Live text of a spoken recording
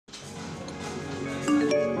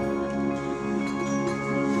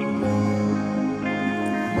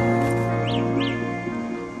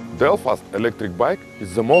Delfast electric bike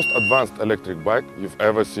is the most advanced electric bike you've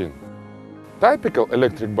ever seen. Typical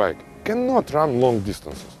electric bike cannot run long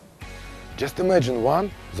distances. Just imagine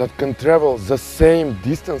one that can travel the same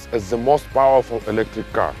distance as the most powerful electric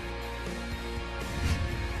car.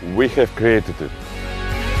 We have created it.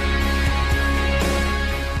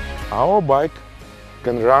 Our bike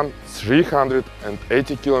can run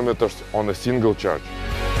 380 kilometers on a single charge.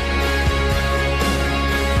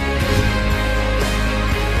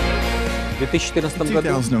 In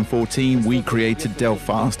 2014, we created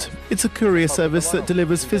Delfast. It's a courier service that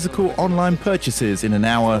delivers physical online purchases in an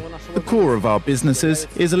hour. The core of our businesses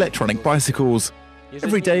is electronic bicycles.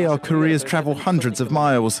 Every day our couriers travel hundreds of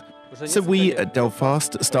miles. So we at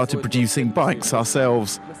Delfast started producing bikes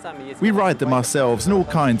ourselves. We ride them ourselves in all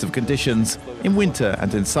kinds of conditions, in winter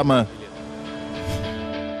and in summer.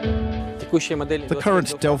 The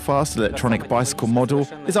current Delfast electronic bicycle model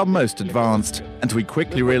is our most advanced, and we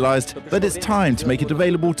quickly realized that it's time to make it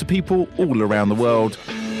available to people all around the world.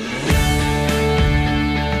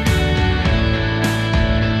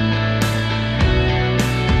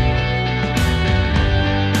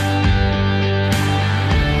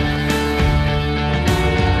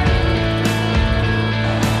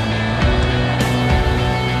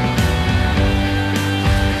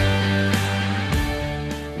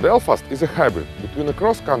 Delfast is a hybrid between a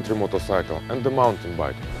cross-country motorcycle and a mountain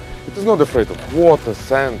bike. It is not afraid of water,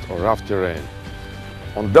 sand or rough terrain.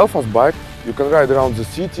 On Delfast bike you can ride around the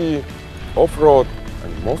city, off-road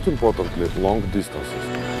and most importantly long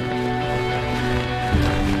distances.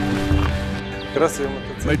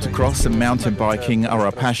 Motocross and mountain biking are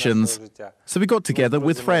our passions. So we got together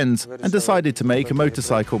with friends and decided to make a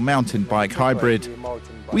motorcycle mountain bike hybrid.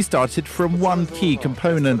 We started from one key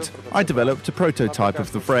component. I developed a prototype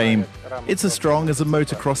of the frame. It's as strong as a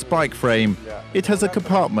motocross bike frame. It has a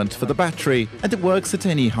compartment for the battery and it works at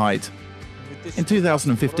any height. In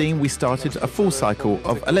 2015 we started a full cycle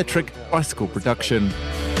of electric bicycle production.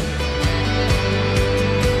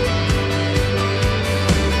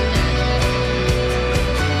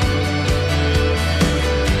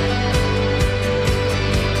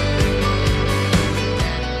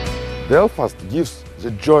 Delfast gives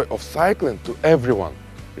the joy of cycling to everyone,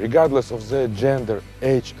 regardless of their gender,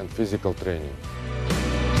 age and physical training.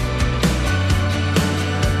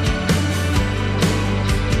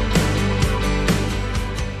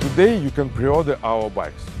 Today you can pre-order our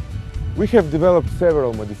bikes. We have developed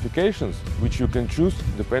several modifications which you can choose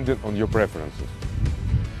depending on your preferences.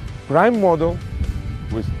 Prime model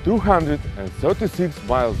with 236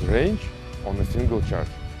 miles range on a single charge.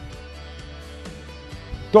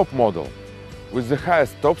 Top model with the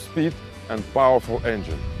highest top speed and powerful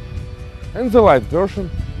engine. And the light version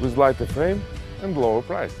with lighter frame and lower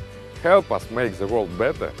price. Help us make the world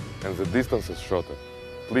better and the distances shorter.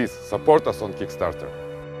 Please support us on Kickstarter.